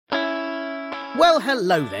Well,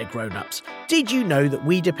 hello there, grown-ups. Did you know that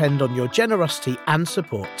we depend on your generosity and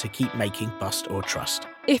support to keep making Bust or Trust?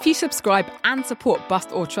 If you subscribe and support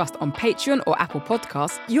Bust or Trust on Patreon or Apple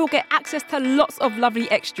Podcasts, you'll get access to lots of lovely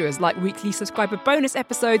extras like weekly subscriber bonus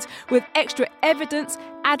episodes with extra evidence,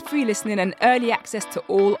 ad-free listening and early access to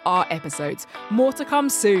all our episodes. More to come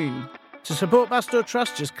soon. To support Bust or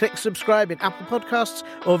Trust, just click subscribe in Apple Podcasts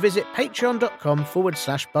or visit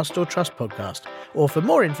patreon.com/Bust or Trust podcast. Or for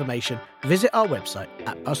more information, visit our website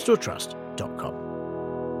at bustortrust.com.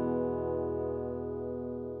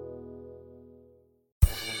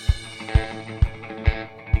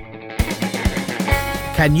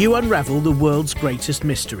 Can you unravel the world's greatest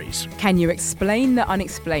mysteries? Can you explain the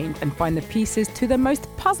unexplained and find the pieces to the most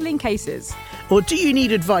puzzling cases? Or do you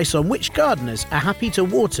need advice on which gardeners are happy to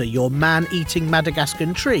water your man-eating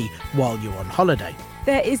Madagascan tree while you're on holiday?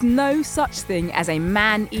 There is no such thing as a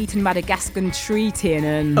man-eating Madagascan tree,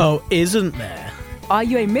 Tiernan. Oh, isn't there? Are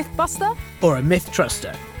you a mythbuster? Or a myth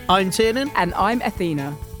truster? I'm Tiernan. And I'm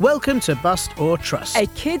Athena. Welcome to Bust or Trust, a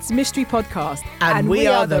kids' mystery podcast. And we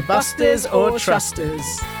are the Busters or Trusters.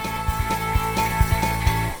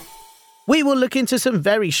 We will look into some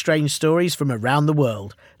very strange stories from around the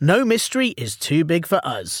world. No mystery is too big for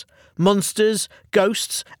us. Monsters,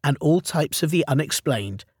 ghosts, and all types of the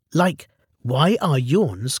unexplained. Like, why are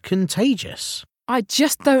yawns contagious? I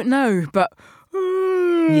just don't know, but...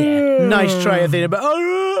 Yeah, nice try, Athena, but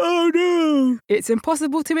oh no! It's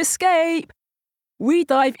impossible to escape. We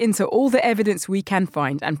dive into all the evidence we can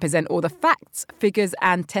find and present all the facts, figures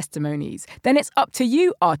and testimonies. Then it's up to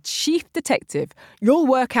you, our chief detective. You'll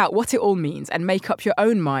work out what it all means and make up your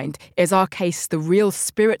own mind. Is our case the real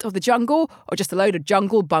spirit of the jungle or just a load of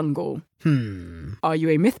jungle bungle? Are you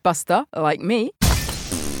a mythbuster like me?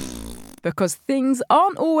 Because things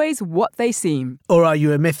aren't always what they seem. Or are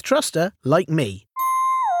you a myth truster like me?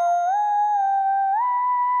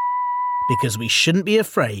 Because we shouldn't be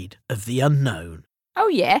afraid of the unknown. Oh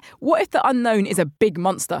yeah? What if the unknown is a big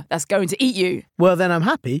monster that's going to eat you? Well, then I'm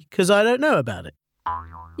happy because I don't know about it.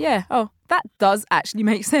 Yeah, that does actually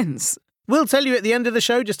make sense. We'll tell you at the end of the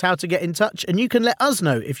show just how to get in touch, and you can let us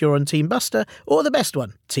know if you're on Team Buster or the best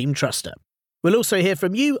one, Team Truster. We'll also hear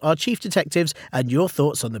from you, our chief detectives, and your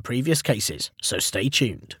thoughts on the previous cases, so stay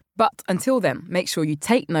tuned. But until then, make sure you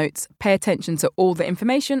take notes, pay attention to all the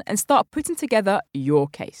information, and start putting together your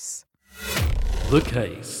case. The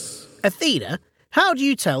case. Athena, how do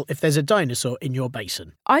you tell if there's a dinosaur in your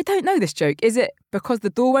basin? I don't know this joke. Is it because the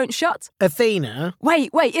door won't shut? Athena.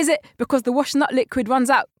 Wait, is it because the wash nut liquid runs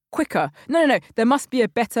out quicker? No. There must be a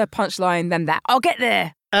better punchline than that. I'll get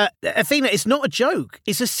there. Athena, it's not a joke.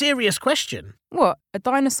 It's a serious question. What? A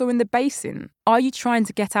dinosaur in the basin? Are you trying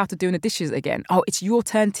to get out of doing the dishes again? Oh, it's your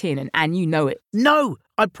turn, Tiernan, and you know it. No,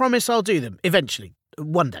 I promise I'll do them eventually.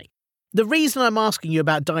 One day. The reason I'm asking you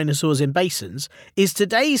about dinosaurs in basins is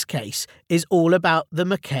today's case is all about the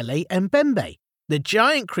Mokele-Mbembe, the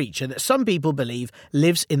giant creature that some people believe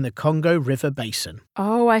lives in the Congo River Basin.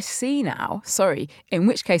 Oh, I see now. Sorry. In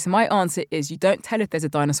which case, my answer is you don't tell if there's a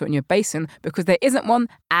dinosaur in your basin because there isn't one,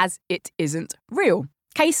 as it isn't real.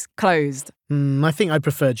 Case closed. I think I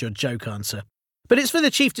preferred your joke answer. But it's for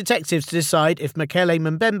the chief detectives to decide if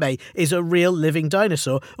Mokele-Mbembe is a real living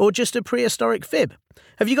dinosaur or just a prehistoric fib.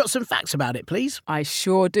 Have you got some facts about it, please? I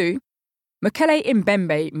sure do.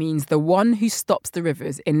 Mokele-Mbembe means the one who stops the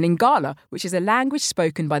rivers in Lingala, which is a language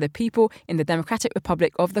spoken by the people in the Democratic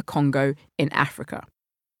Republic of the Congo in Africa.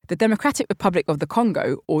 The Democratic Republic of the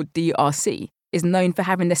Congo, or DRC, is known for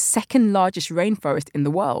having the second largest rainforest in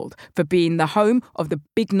the world, for being the home of the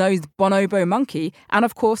big-nosed bonobo monkey and,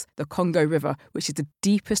 of course, the Congo River, which is the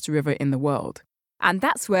deepest river in the world. And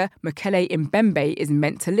that's where Mokele-Mbembe is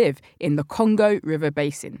meant to live, in the Congo River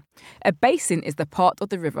Basin. A basin is the part of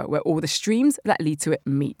the river where all the streams that lead to it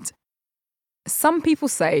meet. Some people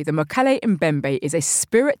say the Mokele-Mbembe is a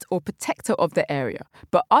spirit or protector of the area,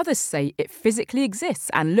 but others say it physically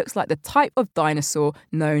exists and looks like the type of dinosaur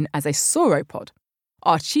known as a sauropod.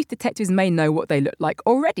 Our chief detectives may know what they look like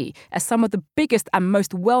already, as some of the biggest and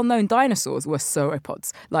most well-known dinosaurs were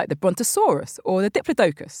sauropods, like the Brontosaurus or the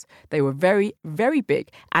Diplodocus. They were very, very big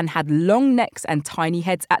and had long necks and tiny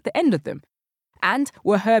heads at the end of them, and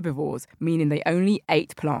were herbivores, meaning they only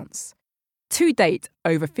ate plants. To date,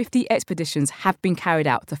 over 50 expeditions have been carried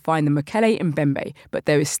out to find the Mokele-Mbembe, but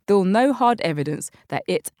there is still no hard evidence that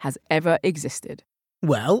it has ever existed.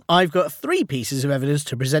 Well, I've got 3 pieces of evidence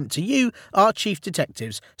to present to you, our chief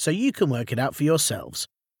detectives, so you can work it out for yourselves.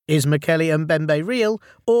 Is Mokele-Mbembe real,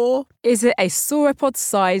 or... is it a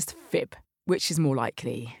sauropod-sized fib, which is more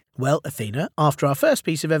likely? Well, Athena, after our first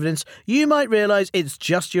piece of evidence, you might realise it's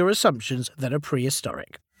just your assumptions that are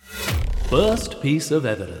prehistoric. First piece of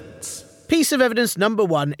evidence. Piece of evidence number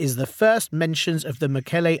 1 is the first mentions of the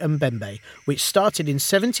Mokele-Mbembe, which started in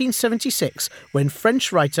 1776 when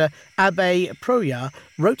French writer Abbé Proyat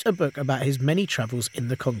wrote a book about his many travels in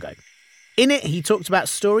the Congo. In it, he talked about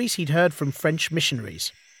stories he'd heard from French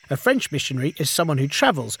missionaries. A French missionary is someone who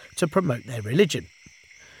travels to promote their religion.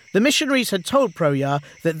 The missionaries had told Proyat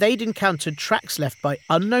that they'd encountered tracks left by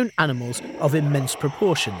unknown animals of immense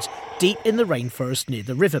proportions deep in the rainforest near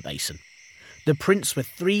the river basin. The prints were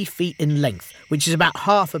 3 feet in length, which is about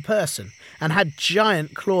half a person, and had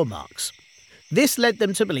giant claw marks. This led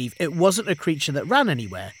them to believe it wasn't a creature that ran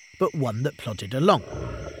anywhere, but one that plodded along.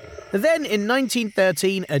 Then, in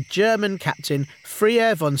 1913, a German captain,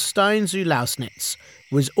 Friedrich von Stein zu Lausnitz,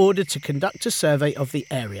 was ordered to conduct a survey of the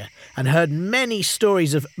area and heard many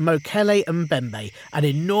stories of Mokele-Mbembe, an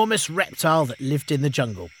enormous reptile that lived in the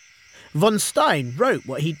jungle. Von Stein wrote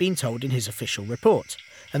what he'd been told in his official report,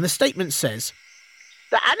 and the statement says,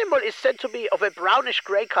 "The animal is said to be of a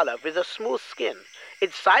brownish-grey colour with a smooth skin.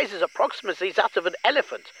 Its size is approximately that of an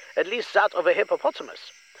elephant, at least that of a hippopotamus.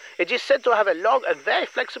 It is said to have a long and very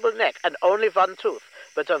flexible neck and only one tooth,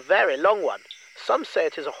 but a very long one. Some say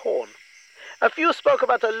it is a horn. A few spoke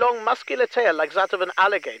about a long muscular tail like that of an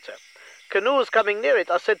alligator. Canoes coming near it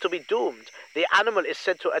are said to be doomed. The animal is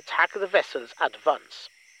said to attack the vessels at once."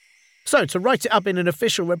 So, to write it up in an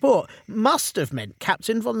official report must have meant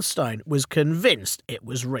Captain von Stein was convinced it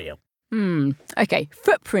was real. OK,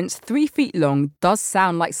 footprints 3 feet long does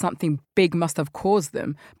sound like something big must have caused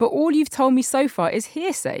them, but all you've told me so far is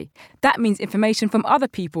hearsay. That means information from other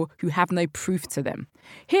people who have no proof to them.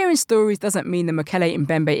 Hearing stories doesn't mean the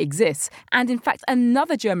Mokele-Mbembe exists, and in fact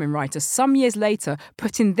another German writer some years later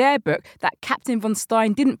put in their book that Captain von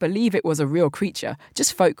Stein didn't believe it was a real creature,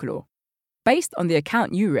 just folklore. Based on the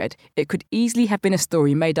account you read, it could easily have been a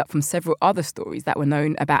story made up from several other stories that were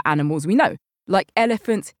known about animals we know, like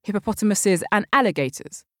elephants, hippopotamuses, and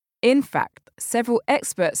alligators. In fact, several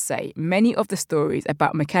experts say many of the stories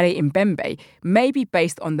about Mokele-Mbembe may be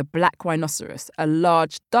based on the black rhinoceros, a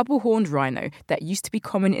large double-horned rhino that used to be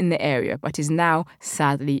common in the area but is now,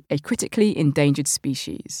 sadly, a critically endangered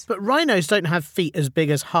species. But rhinos don't have feet as big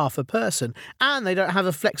as half a person, and they don't have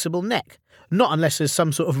a flexible neck. Not unless there's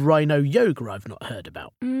some sort of rhino yoga I've not heard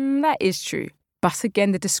about. That is true. But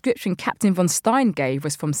again, the description Captain von Stein gave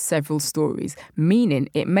was from several stories, meaning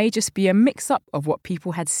it may just be a mix-up of what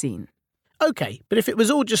people had seen. OK, but if it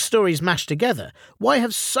was all just stories mashed together, why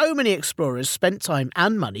have so many explorers spent time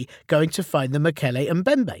and money going to find the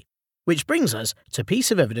Mokele-Mbembe? Which brings us to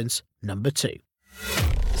piece of evidence number 2.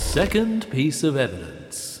 Second piece of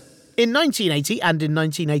evidence. In 1980 and in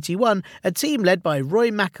 1981, a team led by Roy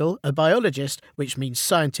Mackal, a biologist, which means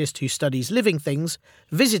scientist who studies living things,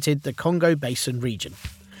 visited the Congo Basin region.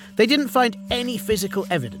 They didn't find any physical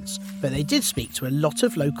evidence, but they did speak to a lot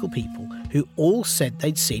of local people who all said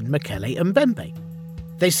they'd seen Mokele-Mbembe.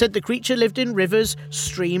 They said the creature lived in rivers,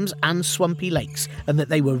 streams and swampy lakes, and that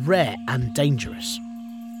they were rare and dangerous.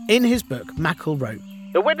 In his book, Mackal wrote,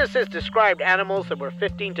 The witnesses described animals that were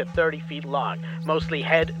 15 to 30 feet long, mostly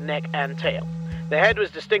head, neck, and tail. The head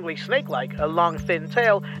was distinctly snake-like, a long, thin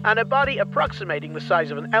tail, and a body approximating the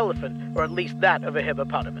size of an elephant, or at least that of a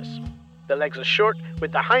hippopotamus. The legs are short,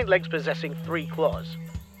 with the hind legs possessing 3 claws.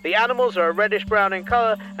 The animals are reddish-brown in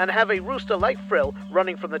color and have a rooster-like frill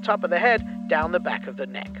running from the top of the head down the back of the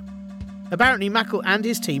neck. Apparently, Mackal and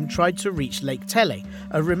his team tried to reach Lake Tele,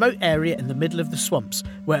 a remote area in the middle of the swamps,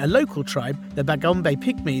 where a local tribe, the Bagombe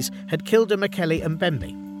Pygmies, had killed a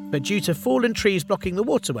Mokele-Mbembe. But due to fallen trees blocking the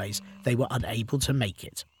waterways, they were unable to make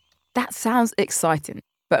it. That sounds exciting,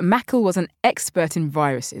 but Mackal was an expert in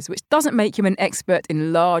viruses, which doesn't make him an expert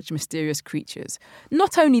in large, mysterious creatures.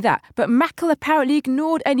 Not only that, but Mackal apparently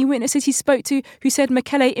ignored any witnesses he spoke to who said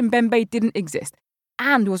Mokele-Mbembe didn't exist,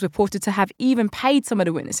 and was reported to have even paid some of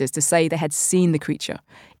the witnesses to say they had seen the creature,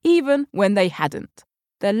 even when they hadn't.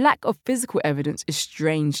 The lack of physical evidence is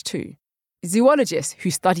strange too. Zoologists who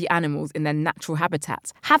study animals in their natural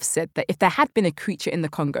habitats have said that if there had been a creature in the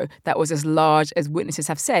Congo that was as large as witnesses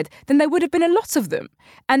have said, then there would have been a lot of them.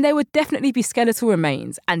 And there would definitely be skeletal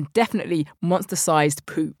remains and definitely monster-sized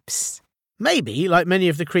poops. Maybe, like many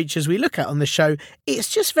of the creatures we look at on the show, it's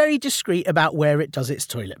just very discreet about where it does its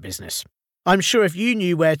toilet business. I'm sure if you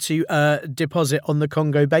knew where to deposit on the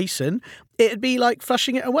Congo Basin, it'd be like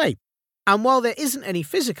flushing it away. And while there isn't any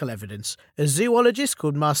physical evidence, a zoologist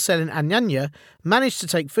called Marcelin Anyanya managed to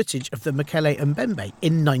take footage of the Mokele-Mbembe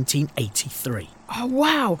in 1983. Oh,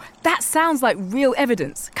 wow. That sounds like real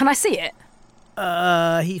evidence. Can I see it?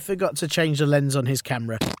 He forgot to change the lens on his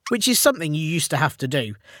camera, which is something you used to have to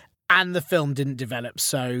do. And the film didn't develop,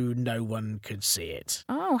 so no one could see it.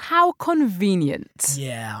 Oh, how convenient.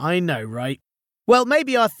 Yeah, I know, right? Well,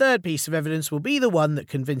 maybe our third piece of evidence will be the one that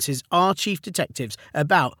convinces our chief detectives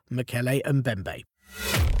about Mokele-Mbembe.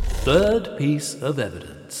 Third piece of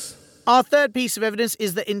evidence. Our third piece of evidence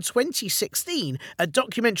is that in 2016, a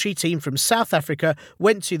documentary team from South Africa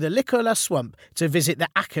went to the Likola swamp to visit the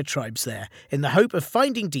Aka tribes there in the hope of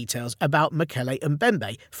finding details about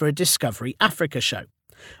Mokele-Mbembe for a Discovery Africa show.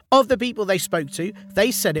 Of the people they spoke to,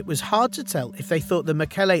 they said it was hard to tell if they thought the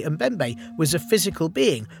Mokele-Mbembe was a physical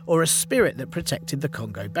being or a spirit that protected the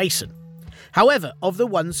Congo basin. However, of the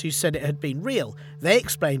ones who said it had been real, they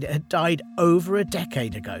explained it had died over a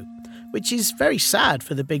decade ago, which is very sad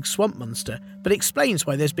for the big swamp monster, but explains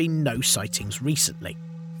why there's been no sightings recently.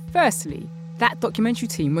 Firstly, that documentary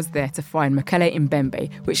team was there to find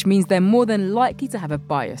Mokele-Mbembe, which means they're more than likely to have a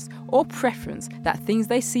bias or preference that things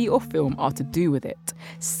they see or film are to do with it.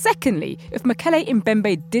 Secondly, if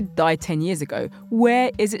Mokele-Mbembe did die 10 years ago,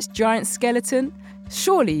 where is its giant skeleton?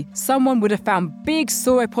 Surely someone would have found big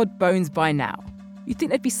sauropod bones by now. You'd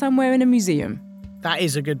think they'd be somewhere in a museum. That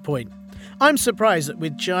is a good point. I'm surprised that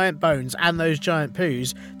with giant bones and those giant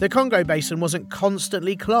poos, the Congo basin wasn't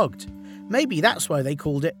constantly clogged. Maybe that's why they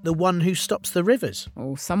called it the one who stops the rivers.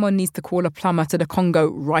 Oh, someone needs to call a plumber to the Congo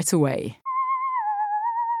right away.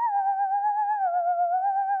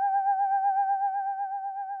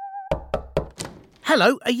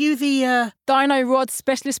 Hello, are you the, Dino Rod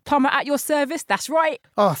Specialist Plumber at your service, that's right.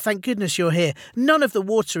 Oh, thank goodness you're here. None of the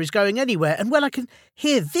water is going anywhere, and well, I can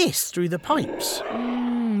hear this through the pipes.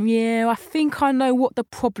 Yeah, I think I know what the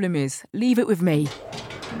problem is. Leave it with me.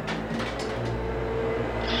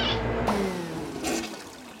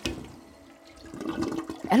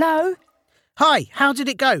 Hello? Hi, how did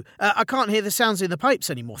it go? I can't hear the sounds in the pipes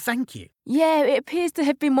anymore, thank you. Yeah, it appears to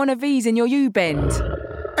have been one of these in your U-bend.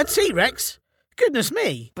 A T-Rex? Goodness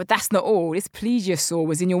me. But that's not all. This plesiosaur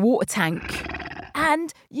was in your water tank.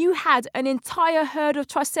 And you had an entire herd of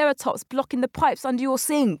triceratops blocking the pipes under your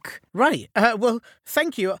sink. Right, well,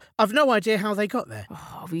 thank you. I've no idea how they got there.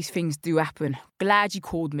 Oh, these things do happen. Glad you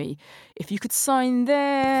called me. If you could sign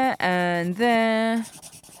there and there...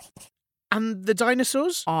 And the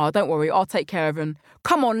dinosaurs? Oh, don't worry, I'll take care of them.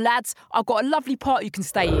 Come on, lads, I've got a lovely part you can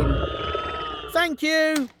stay in. Thank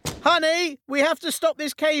you. Honey, we have to stop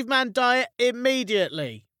this caveman diet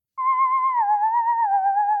immediately.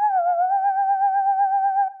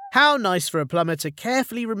 How nice for a plumber to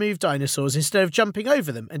carefully remove dinosaurs instead of jumping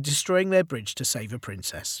over them and destroying their bridge to save a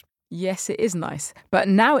princess. Yes, it is nice. But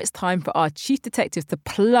now it's time for our chief detectives to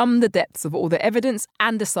plumb the depths of all the evidence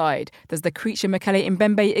and decide, does the creature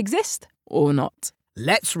Mokele-Mbembe exist or not?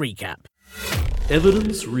 Let's recap.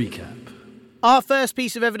 Evidence recap. Our first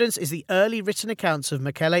piece of evidence is the early written accounts of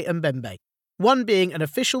Mokele-Mbembe, one being an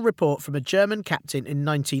official report from a German captain in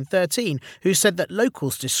 1913 who said that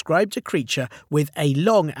locals described a creature with a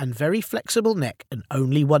long and very flexible neck and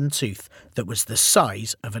only one tooth that was the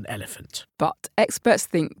size of an elephant. But experts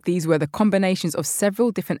think these were the combinations of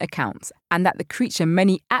several different accounts and that the creature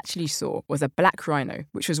many actually saw was a black rhino,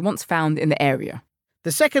 which was once found in the area.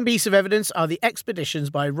 The second piece of evidence are the expeditions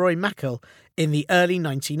by Roy Mokele in the early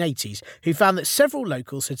 1980s, who found that several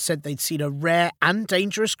locals had said they'd seen a rare and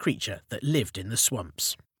dangerous creature that lived in the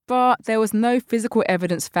swamps. But there was no physical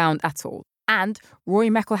evidence found at all. And Roy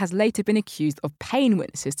Mokele has later been accused of paying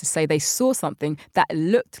witnesses to say they saw something that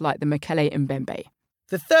looked like the Mokele-Mbembe.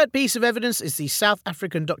 The third piece of evidence is the South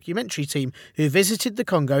African documentary team who visited the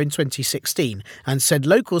Congo in 2016 and said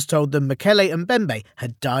locals told them Mokele-Mbembe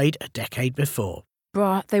had died a decade before.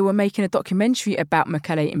 But they were making a documentary about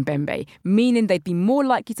Mokele-Mbembe, meaning they'd be more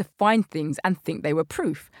likely to find things and think they were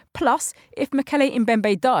proof. Plus, if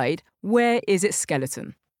Mokele-Mbembe died, where is its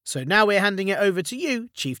skeleton? So now we're handing it over to you,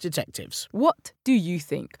 Chief Detectives. What do you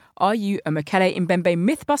think? Are you a Mokele-Mbembe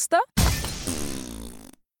mythbuster?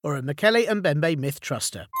 Or a Mokele-Mbembe myth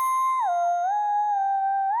truster?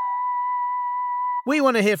 We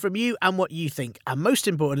want to hear from you and what you think, and most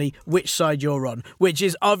importantly, which side you're on, which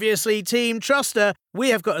is obviously Team Truster. We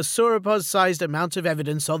have got a sauropod-sized amount of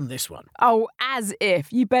evidence on this one. Oh, as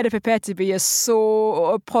if. You better prepare to be a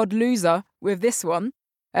sauropod loser with this one.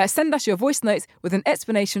 Send us your voice notes with an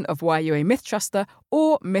explanation of why you're a myth truster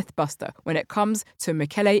or mythbuster when it comes to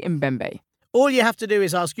Mokele-Mbembe. All you have to do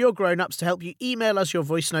is ask your grown-ups to help you email us your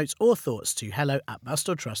voice notes or thoughts to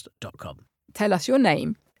hello@bustortrust.com. Tell us your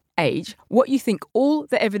name, age, what you think all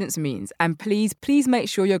the evidence means, and please make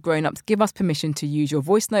sure your grown-ups give us permission to use your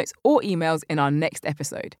voice notes or emails in our next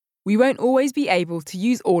episode. We won't always be able to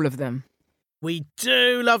use all of them. We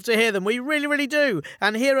do love to hear them. We really, really do.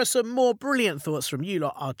 And here are some more brilliant thoughts from you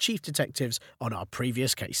lot, our chief detectives, on our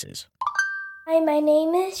previous cases. Hi, my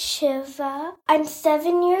name is Shiva. I'm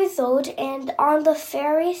 7 years old, and on the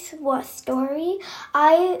fairy story,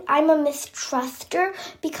 I'm a mistruster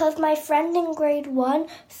because my friend in grade 1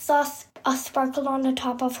 saw a sparkle on the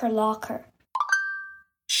top of her locker.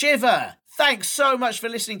 Shiva, thanks so much for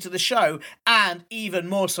listening to the show, and even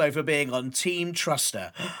more so for being on Team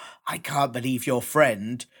Truster. I can't believe your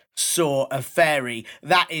friend saw a fairy.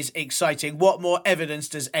 That is exciting. What more evidence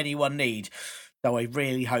does anyone need? Though I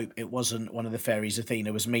really hope it wasn't one of the fairies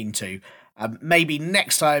Athena was mean to. Maybe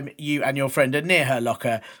next time you and your friend are near her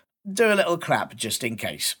locker, do a little clap just in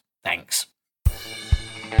case. Thanks.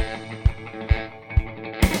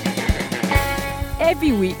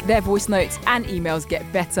 Every week, their voice notes and emails get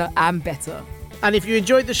better and better. And if you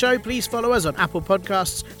enjoyed the show, please follow us on Apple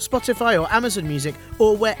Podcasts, Spotify or Amazon Music,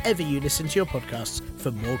 or wherever you listen to your podcasts for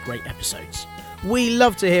more great episodes. We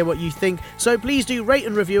love to hear what you think, so please do rate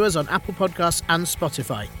and review us on Apple Podcasts and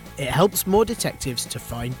Spotify. It helps more detectives to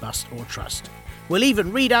find, bust or trust. We'll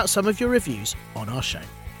even read out some of your reviews on our show.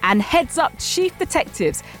 And heads up, Chief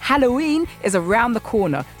Detectives, Halloween is around the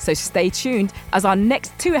corner, so stay tuned as our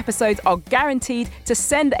next 2 episodes are guaranteed to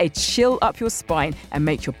send a chill up your spine and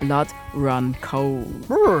make your blood run cold.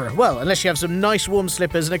 Well, unless you have some nice warm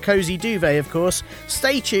slippers and a cosy duvet, of course.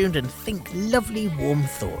 Stay tuned and think lovely warm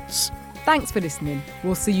thoughts. Thanks for listening.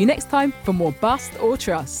 We'll see you next time for more Bust or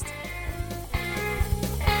Trust.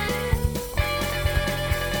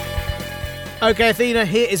 OK, Athena,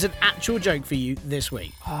 here is an actual joke for you this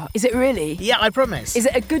week. Is it really? Yeah, I promise. Is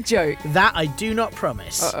it a good joke? That I do not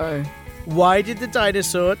promise. Uh-oh. Why did the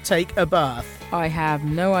dinosaur take a bath? I have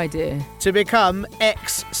no idea. To become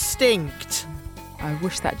extinct. I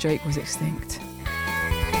wish that joke was extinct.